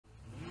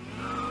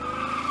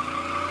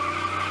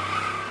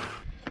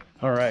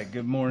All right,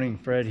 good morning.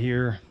 Fred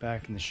here,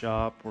 back in the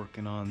shop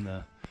working on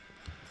the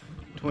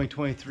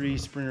 2023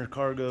 Sprinter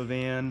cargo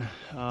van.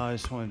 I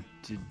just wanted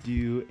to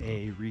do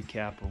a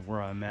recap of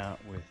where I'm at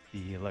with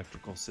the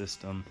electrical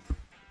system.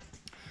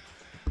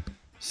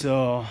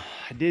 So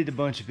I did a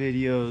bunch of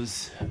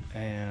videos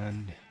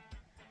and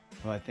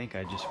well, I think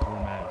I just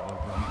formatted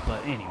over them,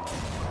 but anyway,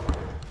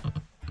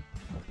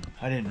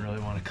 I didn't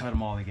really want to cut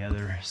them all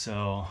together,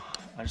 so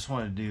I just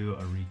wanted to do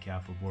a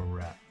recap of where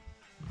we're at.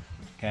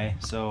 Okay,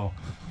 so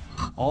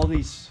all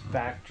these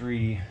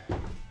factory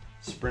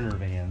Sprinter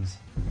vans,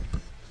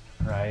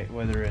 right,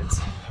 whether it's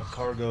a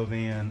cargo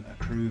van,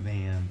 a crew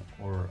van,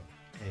 or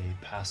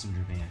a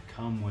passenger van,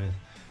 come with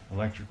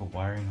electrical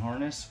wiring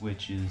harness,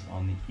 which is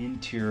on the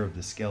interior of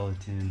the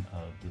skeleton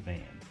of the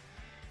van.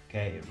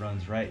 Okay, it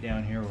runs right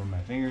down here where my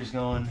finger's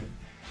going,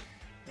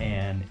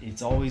 and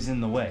it's always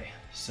in the way.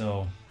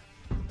 So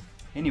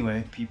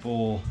anyway,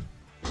 people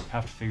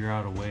have to figure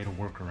out a way to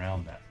work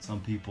around that.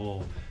 Some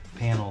people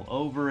panel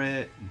over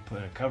it and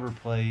put a cover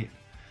plate.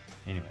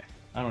 Anyway,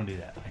 I don't do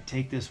that. I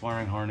take this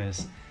wiring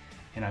harness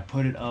and I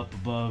put it up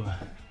above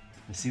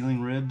the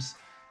ceiling ribs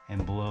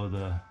and below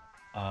the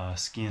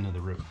skin of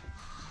the roof.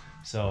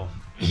 So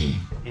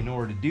in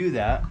order to do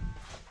that,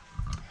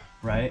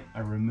 right,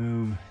 I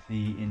remove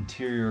the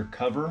interior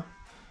cover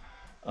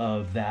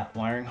of that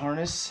wiring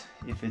harness.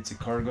 If it's a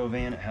cargo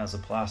van, it has a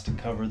plastic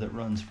cover that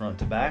runs front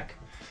to back.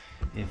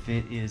 If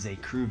it is a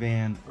crew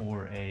van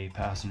or a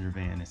passenger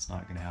van, it's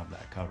not going to have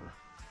that cover.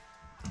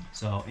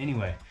 So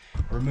anyway,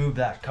 remove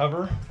that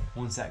cover.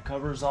 Once that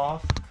cover's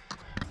off,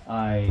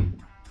 I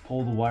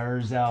pull the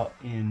wires out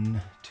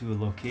into a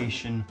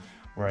location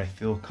where I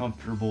feel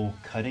comfortable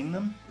cutting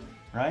them,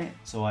 right?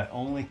 So I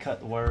only cut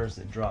the wires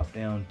that drop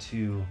down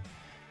to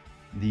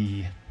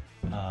the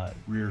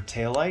rear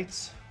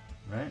taillights,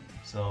 right?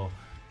 So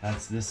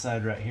that's this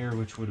side right here,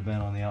 which would have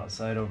been on the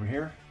outside over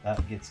here.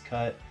 That gets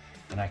cut.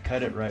 And I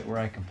cut it right where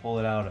I can pull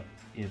it out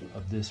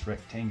of this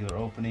rectangular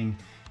opening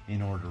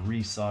in order to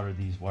resolder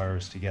these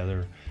wires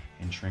together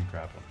and shrink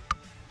wrap them.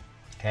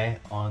 Okay,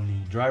 on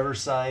the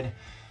driver's side,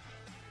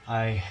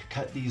 I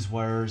cut these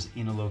wires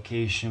in a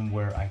location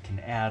where I can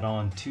add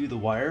on to the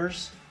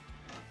wires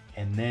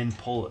and then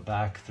pull it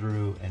back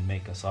through and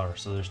make a solder.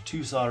 So there's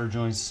two solder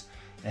joints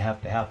that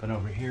have to happen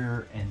over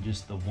here, and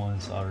just the one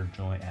solder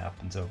joint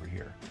happens over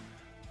here,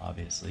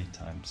 obviously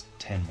times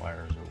 10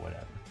 wires or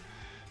whatever.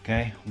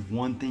 Okay,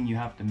 one thing you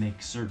have to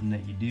make certain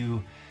that you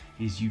do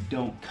is you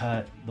don't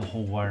cut the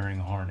whole wiring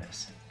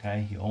harness.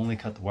 Okay, you only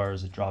cut the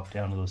wires that drop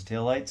down to those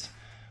taillights.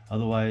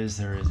 Otherwise,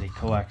 there is a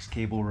coax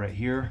cable right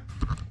here.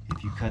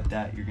 If you cut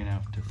that, you're gonna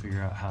have to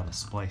figure out how to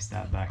splice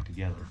that back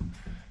together.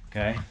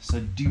 Okay,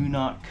 so do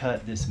not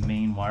cut this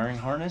main wiring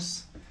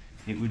harness.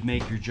 It would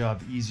make your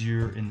job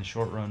easier in the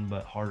short run,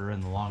 but harder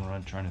in the long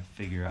run trying to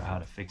figure out how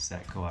to fix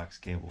that coax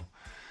cable.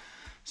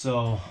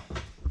 So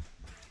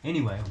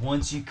anyway,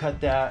 once you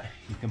cut that,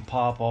 you can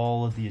pop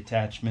all of the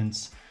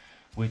attachments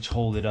which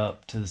hold it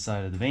up to the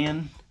side of the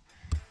van.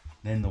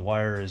 Then the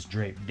wire is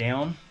draped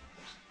down.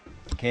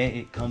 Okay,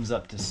 it comes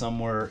up to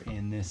somewhere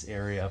in this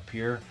area up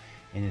here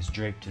and is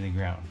draped to the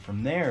ground.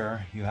 From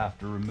there, you have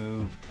to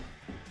remove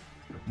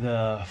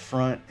the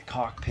front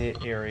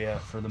cockpit area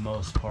for the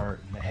most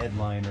part, the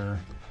headliner,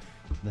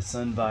 the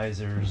sun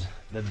visors,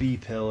 the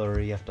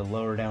B-pillar. You have to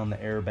lower down the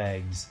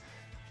airbags.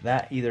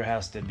 That either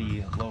has to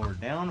be lowered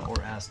down or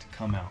has to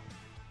come out.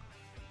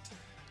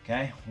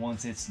 Okay,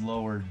 once it's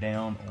lowered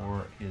down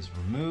or is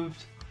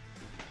removed,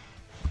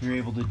 you're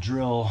able to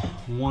drill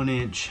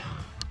 1-inch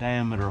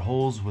diameter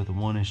holes with a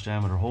 1-inch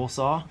diameter hole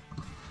saw,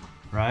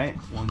 right?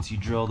 Once you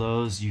drill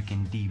those, you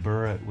can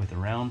deburr it with a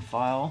round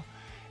file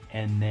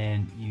and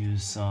then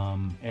use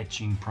some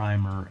etching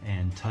primer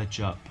and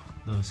touch up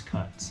those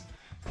cuts.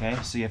 Okay,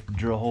 so you have to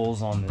drill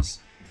holes on this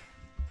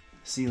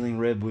ceiling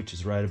rib, which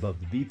is right above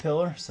the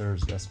B-pillar. So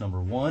that's number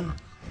 1.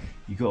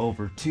 You go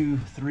over 2,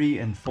 3,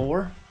 and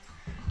 4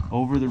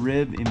 over the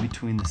rib in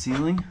between the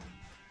ceiling.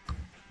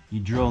 You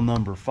drill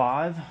number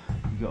 5.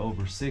 You go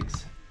over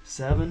 6,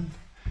 7,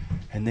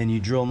 and then you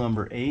drill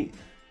number 8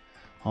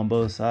 on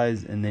both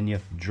sides, and then you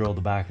have to drill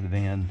the back of the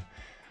van.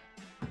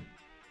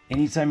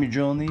 Anytime you're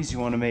drilling these, you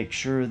want to make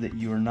sure that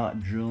you are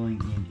not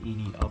drilling in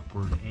any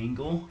upward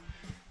angle.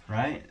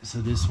 Right,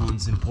 so this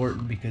one's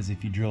important because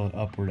if you drill an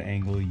upward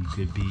angle, you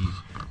could be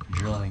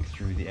drilling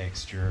through the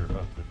exterior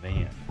of the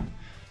van.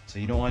 So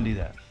you don't want to do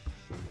that.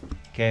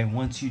 Okay,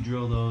 once you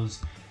drill those,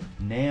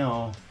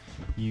 now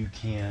you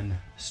can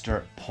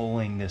start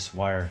pulling this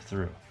wire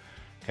through.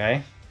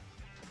 Okay,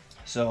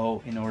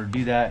 so in order to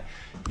do that,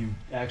 you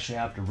actually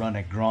have to run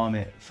a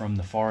grommet from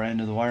the far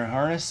end of the wire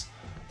harness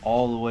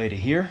all the way to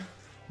here.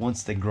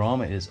 Once the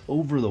grommet is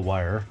over the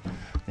wire,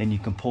 then you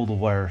can pull the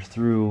wire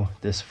through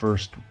this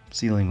first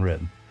ceiling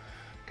rib.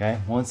 Okay,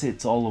 once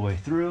it's all the way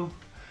through,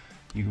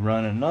 you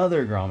run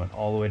another grommet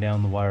all the way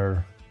down the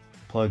wire,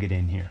 plug it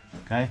in here.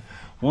 Okay,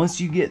 once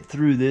you get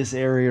through this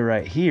area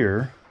right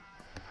here,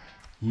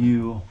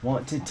 you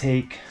want to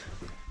take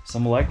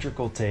some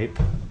electrical tape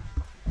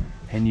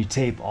and you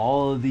tape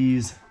all of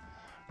these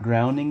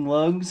grounding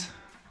lugs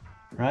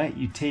right?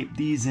 You tape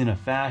these in a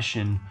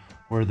fashion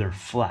where they're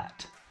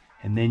flat,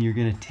 and then you're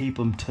gonna tape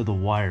them to the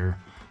wire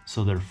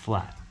so they're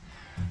flat.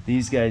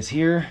 These guys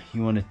here,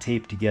 you wanna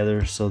tape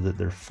together so that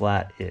they're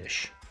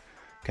flat-ish,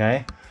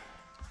 okay?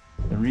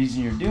 The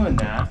reason you're doing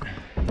that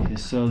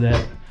is so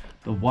that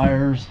the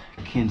wires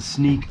can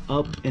sneak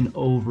up and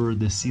over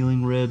the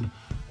ceiling rib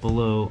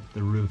below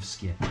the roof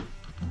skin,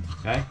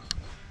 okay?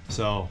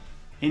 So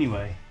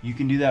anyway, you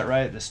can do that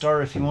right at the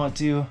start if you want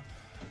to.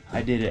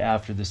 I did it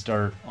after the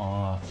start,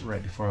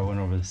 right before I went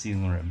over the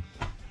ceiling rib.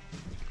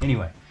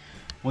 Anyway,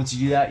 once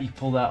you do that, you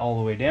pull that all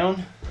the way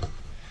down.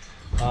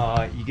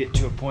 You get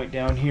to a point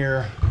down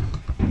here,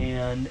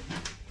 and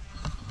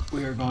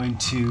we are going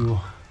to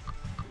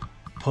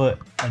put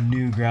a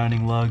new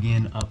grounding lug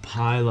in up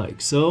high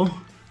like so.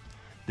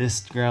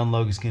 This ground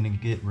lug is going to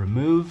get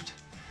removed.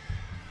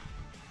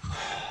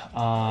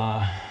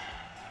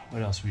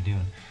 What else are we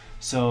doing?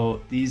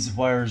 So these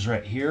wires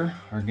right here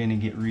are going to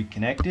get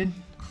reconnected,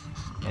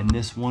 and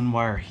this one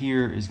wire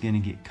here is going to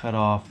get cut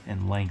off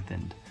and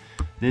lengthened.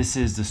 This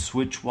is the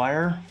switch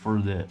wire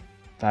for the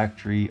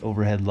factory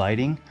overhead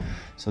lighting.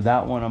 So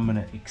that one I'm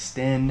going to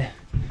extend,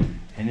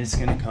 and it's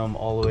going to come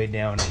all the way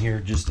down here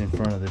just in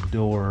front of the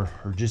door,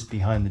 or just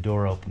behind the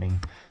door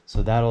opening.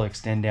 So that'll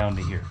extend down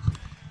to here.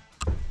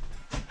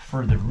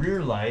 For the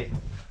rear light,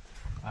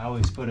 I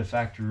always put a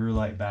factory rear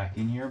light back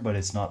in here, but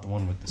it's not the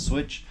one with the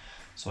switch.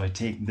 So I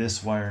take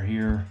this wire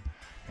here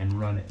and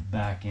run it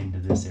back into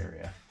this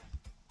area.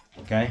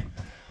 Okay.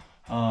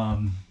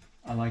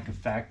 I like a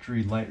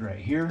factory light right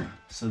here,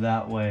 so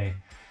that way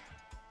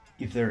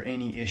if there are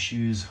any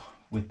issues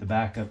with the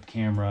backup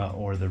camera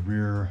or the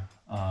rear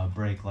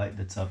brake light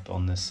that's up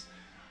on this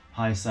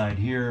high side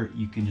here,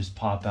 you can just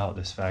pop out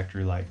this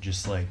factory light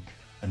just like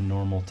a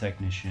normal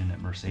technician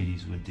at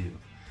Mercedes would do.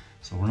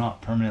 So we're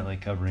not permanently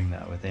covering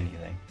that with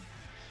anything.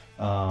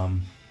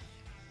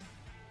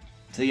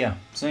 So yeah,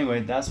 so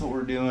anyway, that's what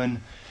we're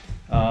doing.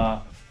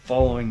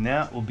 Following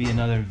that will be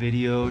another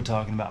video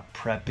talking about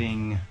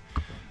prepping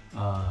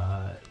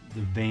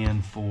the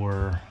van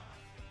for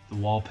the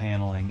wall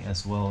paneling,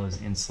 as well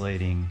as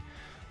insulating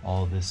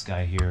all of this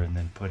guy here, and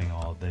then putting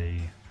all the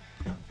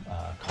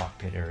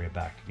cockpit area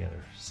back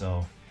together.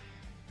 So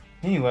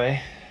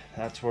anyway,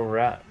 that's where we're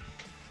at.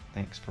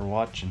 Thanks for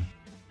watching.